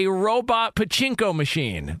or a robot pachinko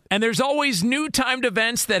machine. And there's always new timed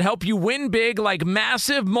events that help you win big, like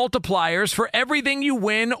massive multipliers for everything you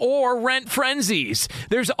win or rent frenzies.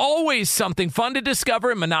 There's always something fun to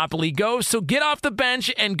discover in Monopoly Go, so get off the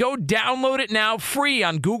bench and go download it now free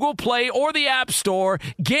on Google Play or the App Store.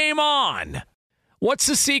 Game on! What's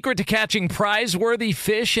the secret to catching prize-worthy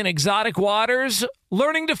fish in exotic waters?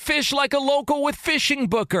 Learning to fish like a local with Fishing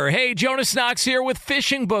Booker. Hey, Jonas Knox here with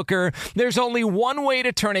Fishing Booker. There's only one way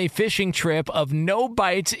to turn a fishing trip of no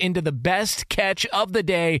bites into the best catch of the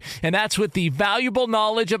day, and that's with the valuable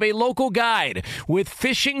knowledge of a local guide. With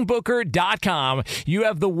FishingBooker.com, you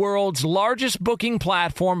have the world's largest booking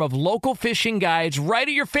platform of local fishing guides right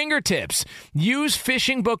at your fingertips. Use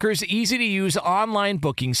Fishing Booker's easy-to-use online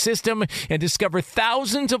booking system and discover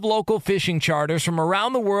thousands of local fishing charters from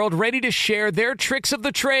around the world ready to share their tricks tricks of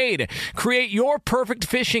the trade. Create your perfect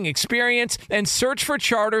fishing experience and search for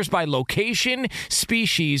charters by location,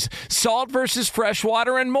 species, salt versus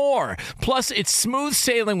freshwater, and more. Plus, it's smooth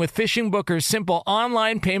sailing with Fishing Booker's simple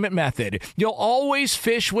online payment method. You'll always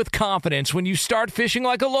fish with confidence when you start fishing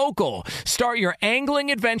like a local. Start your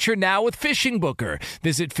angling adventure now with Fishing Booker.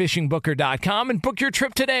 Visit fishingbooker.com and book your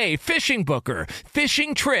trip today. Fishing Booker.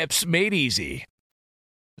 Fishing trips made easy.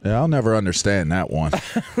 Yeah, I'll never understand that one.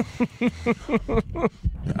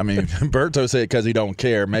 I mean, Berto said because he don't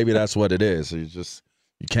care. Maybe that's what it is.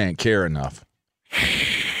 You can't care enough.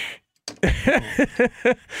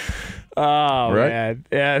 Oh, right? Man.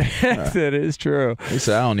 Yeah, that is true. He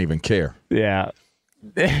said, I don't even care. Yeah.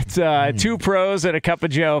 It's Two Pros and a Cup of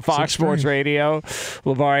Joe, Fox Sports Radio.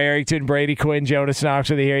 LeVar Arrington, Brady Quinn, Jonas Knox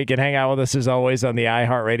with you here. You can hang out with us as always on the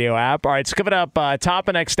iHeartRadio app. All right, it's coming up top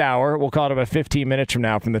of next hour. We'll call it about 15 minutes from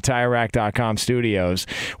now from the TireRack.com studios.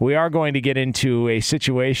 We are going to get into a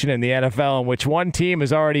situation in the NFL in which one team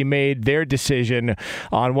has already made their decision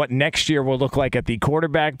on what next year will look like at the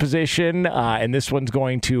quarterback position, and this one's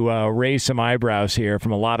going to raise some eyebrows here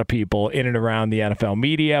from a lot of people in and around the NFL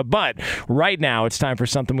media. But right now, it's time for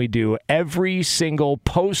something we do every single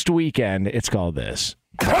post-weekend. It's called this.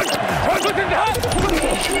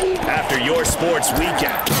 After your sports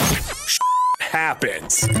weekend,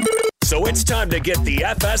 happens. So it's time to get the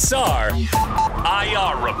FSR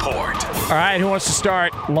IR report. All right, who wants to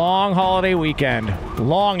start? Long holiday weekend.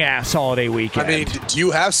 Long-ass holiday weekend. I mean, do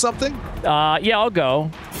you have something? Yeah, I'll go.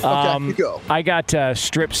 Okay, you go. I got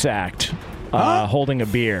strip sacked holding a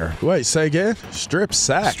beer. Wait, say again? Strip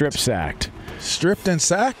sacked? Strip sacked. Stripped and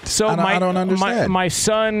sacked? So I don't understand. My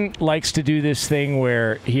son likes to do this thing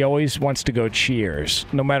where he always wants to go cheers,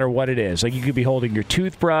 no matter what it is. Like, you could be holding your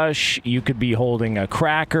toothbrush, you could be holding a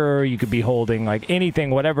cracker, you could be holding like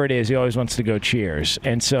anything, whatever it is. He always wants to go cheers.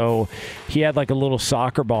 And so he had like a little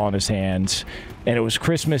soccer ball in his hands, and it was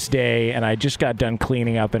Christmas Day, and I just got done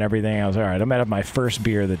cleaning up and everything. I was all right. I'm at my first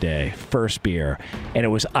beer of the day, and it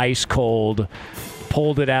was ice cold.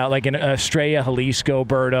 Pulled it out like an Estrella Jalisco,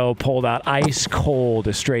 Berto pulled out ice cold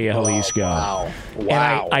Estrella Jalisco. Wow.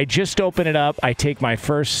 And I just open it up. I take my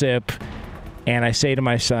first sip, and I say to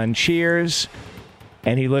my son, cheers.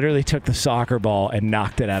 And he literally took the soccer ball and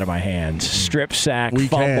knocked it out of my hands. Strip sack, Weak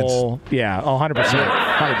fumble. hands. Yeah, 100%.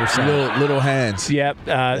 100%. Little hands.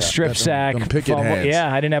 Yep, strip sack, them picket fumble. hands.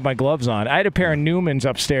 Yeah, I didn't have my gloves on. I had a pair of Newmans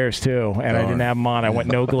upstairs, too, and I didn't have them on. I went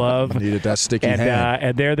no glove. Needed that sticky and, hand.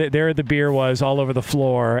 And there the beer was all over the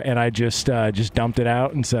floor, and I just dumped it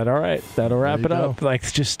out and said, all right, that'll wrap it up.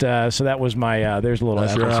 Like, just so that was my, there's a little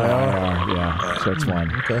That's your episode. IR. Yeah, so that's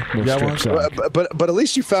fun. Okay. Little You got strip one? sack. But at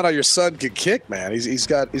least you found out your son could kick, man. He's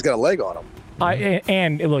got a leg on him.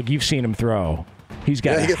 And look, you've seen him throw. He's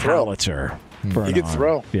got he a can throw. howitzer. For He an can arm.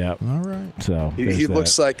 throw. Yeah. All right. So He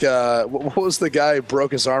looks like what was the guy who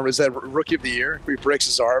broke his arm? Is that Rookie of the Year? Where he breaks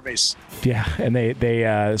his arm. and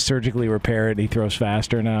they surgically repair it. He throws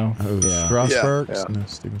faster now. Strasburg? Yeah. No,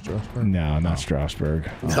 Steven Strasburg? No, not Strasburg.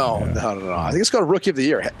 No. I think it's called Rookie of the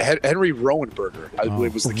Year. Henry Rowenberger, I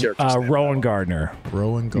believe, was the character's name. Rowan Gardner.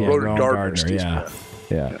 Rowan Yeah, Gardner. Rowan Gardner, excuse me.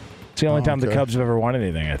 Yeah. It's the only time the okay. Cubs have ever won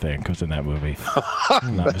anything, I think, was in that movie.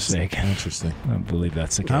 I'm not mistaken. Interesting. I believe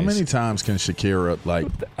that's the case. How many times can Shakira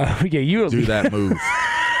you do that move?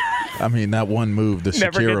 I mean, that one move, the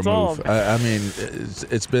Never Shakira gets move. old. I mean,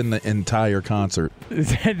 it's been the entire concert.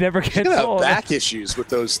 It never He's gets gonna have old. back issues with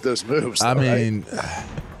those moves. I though, right? mean,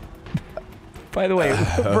 By the way,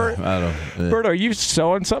 Bert, I don't. Bert, are you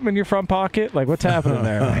sewing something in your front pocket? Like, what's happening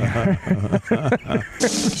there?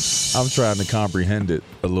 I'm trying to comprehend it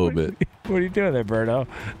a little bit. What are you doing there, Berto?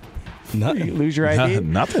 Nothing. You lose your ID?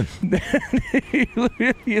 Nothing.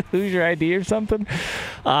 You lose your ID or something?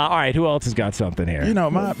 All right, who else has got something here? You know,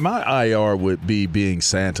 my IR would be being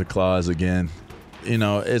Santa Claus again. You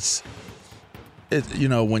know, it's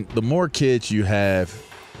when the more kids you have,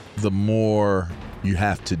 the more you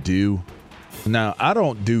have to do. Now, I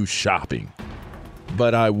don't do shopping,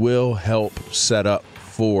 but I will help set up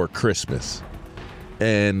for Christmas.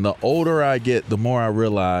 And the older I get, the more I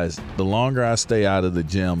realize the longer I stay out of the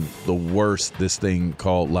gym, the worse this thing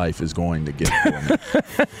called life is going to get for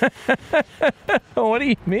me. What do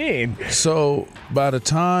you mean? So by the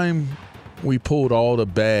time we pulled all the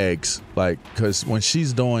bags, because when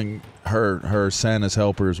she's doing her Santa's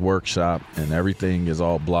Helpers workshop and everything is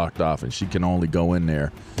all blocked off and she can only go in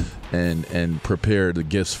there and prepare the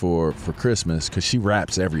gifts for Christmas because she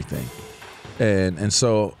wraps everything. And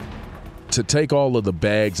so to take all of the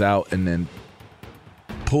bags out and then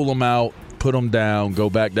pull them out, put them down, go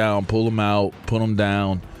back down, pull them out, put them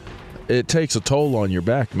down, it takes a toll on your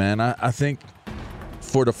back, man. I think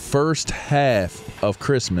for the first half of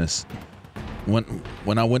Christmas,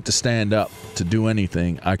 when I went to stand up to do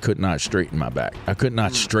anything, I could not straighten my back. I could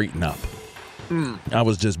not straighten up. I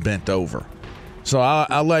was just bent over. So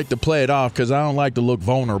I like to play it off because I don't like to look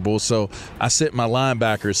vulnerable. So I sit my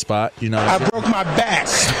linebacker spot. I broke my back.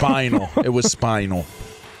 Spinal. It was spinal.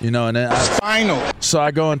 And then Spinal. So I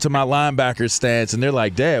go into my linebacker stance, and they're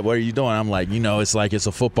like, "Dad, what are you doing?" I'm like, it's like it's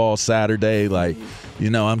a football Saturday. Like,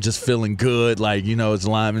 I'm just feeling good. Like, it's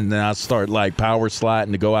lineman. And then I start like power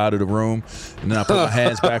sliding to go out of the room, and then I put my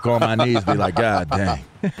hands back on my knees, be like, God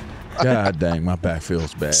dang, my back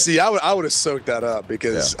feels bad. See, I would have soaked that up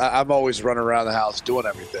because I'm always running around the house doing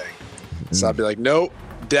everything. So I'd be like, nope,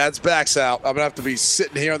 Dad's back's out. I'm going to have to be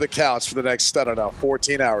sitting here on the couch for the next,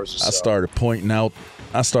 14 hours or so. I started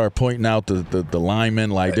pointing out the lineman,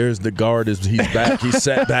 like, there's the guard, he's back, he's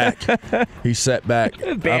set back. He's set back.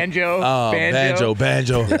 Banjo. Yeah,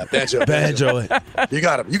 banjo. You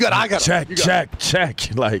got him. I got him. Check.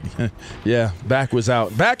 Like, yeah, back was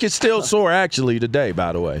out. Back is still sore, actually, today,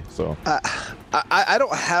 by the way. So I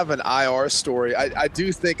don't have an IR story. I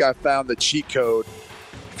do think I found the cheat code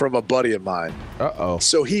from a buddy of mine. Uh-oh.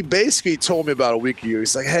 So he basically told me about a week ago.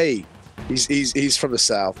 He's like, hey, he's from the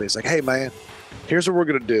South. He's like, hey, man, here's what we're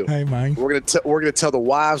gonna do. Hey, man. We're gonna tell the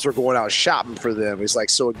wives we're going out shopping for them. He's like,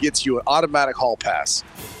 so it gets you an automatic hall pass.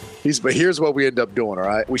 But here's what we end up doing, all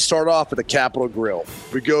right? We start off at the Capitol Grill.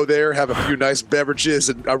 We go there, have a few nice beverages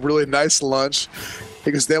and a really nice lunch. He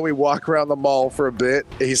goes, then we walk around the mall for a bit.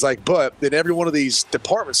 And he's like, but in every one of these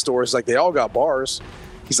department stores, like, they all got bars.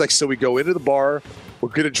 He's like, so we go into the bar, we're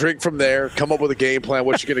going to drink from there, come up with a game plan,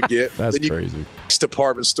 what you're going to get. That's then crazy. Next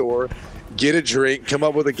department store, get a drink, come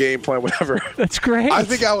up with a game plan, whatever. That's great. I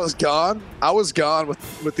think I was gone.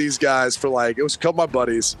 with these guys for it was a couple of my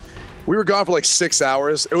buddies. We were gone for 6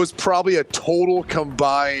 hours. It was probably a total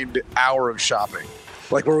combined hour of shopping,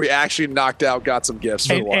 where we actually knocked out, got some gifts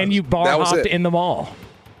for the wives. And you bar hopped in the mall.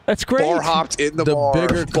 That's great. Bar hopped in the bar.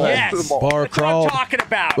 Bigger yes. bar crawl. That's what I'm talking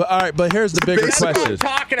about. But, all right, but here's the bigger question. That's what I'm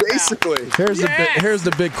talking about. Basically. Here's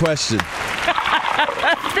the big question.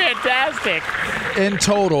 That's fantastic. In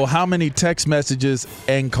total, how many text messages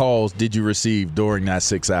and calls did you receive during that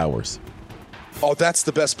 6 hours? Oh, that's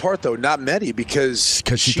the best part, though. Not many, because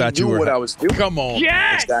she thought knew you were what I was doing. Come on.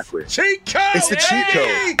 Yes. Exactly. Cheat code. It's the cheat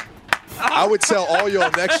code. I would tell all y'all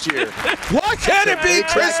next year. Why can't it be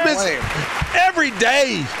Christmas every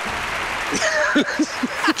day?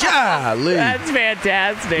 Golly. That's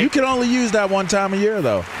fantastic. You can only use that one time a year,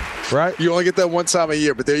 though, right? You only get that one time a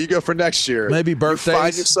year, but there you go for next year. Maybe birthdays. You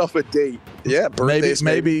find yourself a date. Yeah, birthdays.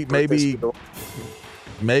 Maybe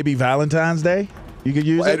Valentine's Day. You could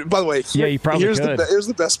use it. By the way, you probably here's could. Here's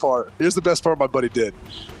the best part. Here's the best part my buddy did.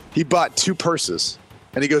 He bought 2 purses,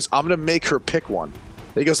 and he goes, I'm going to make her pick one.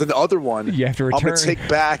 He goes, and the other one, you have to return. I'm going to take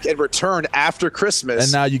back and return after Christmas.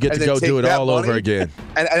 And now you get to go do it all over again.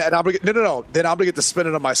 And I'm going to no. Then I'm going to get to spend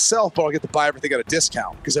it on myself, but I'll get to buy everything at a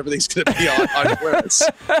discount because everything's going to be on clearance.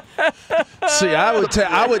 See,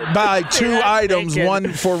 I would buy 2 items,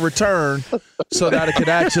 one for return, so that I could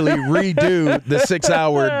actually redo the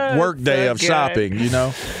 6-hour workday of shopping.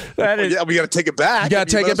 That is, we got to take it back. You got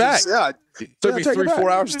to take it back. Yeah. It took me 3-4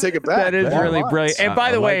 hours to take it back. That is really brilliant. And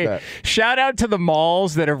by the way, shout out to the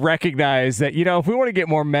malls that have recognized that, if we want to get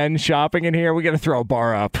more men shopping in here, we got to throw a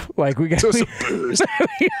bar up. We got some booze.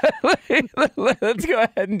 Let's go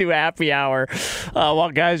ahead and do happy hour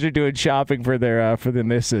while guys are doing shopping for their for the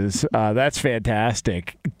misses. That's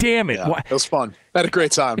fantastic. Damn it. Yeah, it was fun. I had a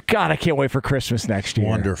great time. God, I can't wait for Christmas next year.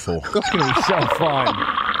 Wonderful. It's going to be so fun.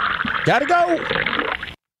 Gotta go.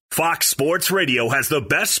 Fox Sports Radio has the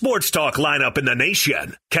best sports talk lineup in the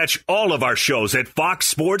nation. Catch all of our shows at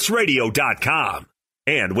foxsportsradio.com.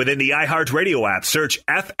 And within the iHeartRadio app, search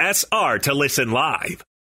FSR to listen live.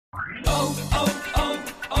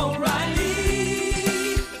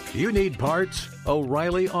 O'Reilly. You need parts?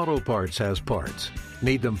 O'Reilly Auto Parts has parts.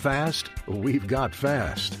 Need them fast? We've got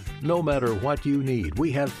fast. No matter what you need,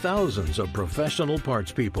 we have thousands of professional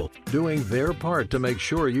parts people doing their part to make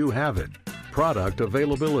sure you have it. Product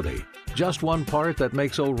availability. Just one part that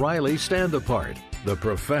makes O'Reilly stand apart. The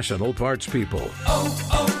professional parts people.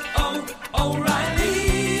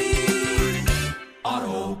 O'Reilly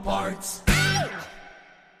Auto Parts.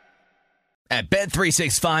 At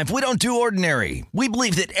Bet365, we don't do ordinary. We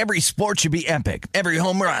believe that every sport should be epic. Every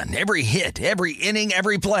home run, every hit, every inning,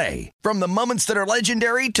 every play. From the moments that are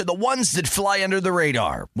legendary to the ones that fly under the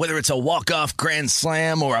radar. Whether it's a walk-off grand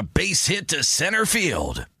slam or a base hit to center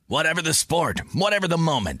field. Whatever the sport, whatever the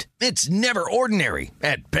moment, it's never ordinary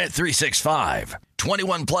at Bet365.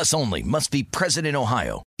 21 plus only. Must be present in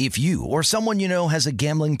Ohio. If you or someone you know has a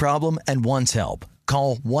gambling problem and wants help,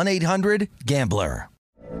 Call 1-800-GAMBLER.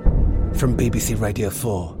 From BBC Radio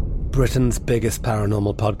 4, Britain's biggest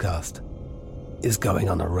paranormal podcast is going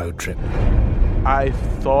on a road trip. I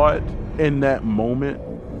thought in that moment,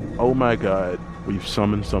 oh my God, we've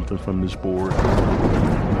summoned something from this board.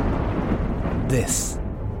 This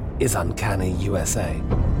is Uncanny USA.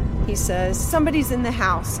 He says, somebody's in the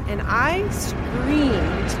house, and I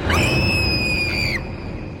screamed.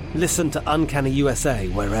 Listen to Uncanny USA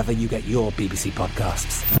wherever you get your BBC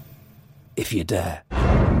podcasts, if you dare.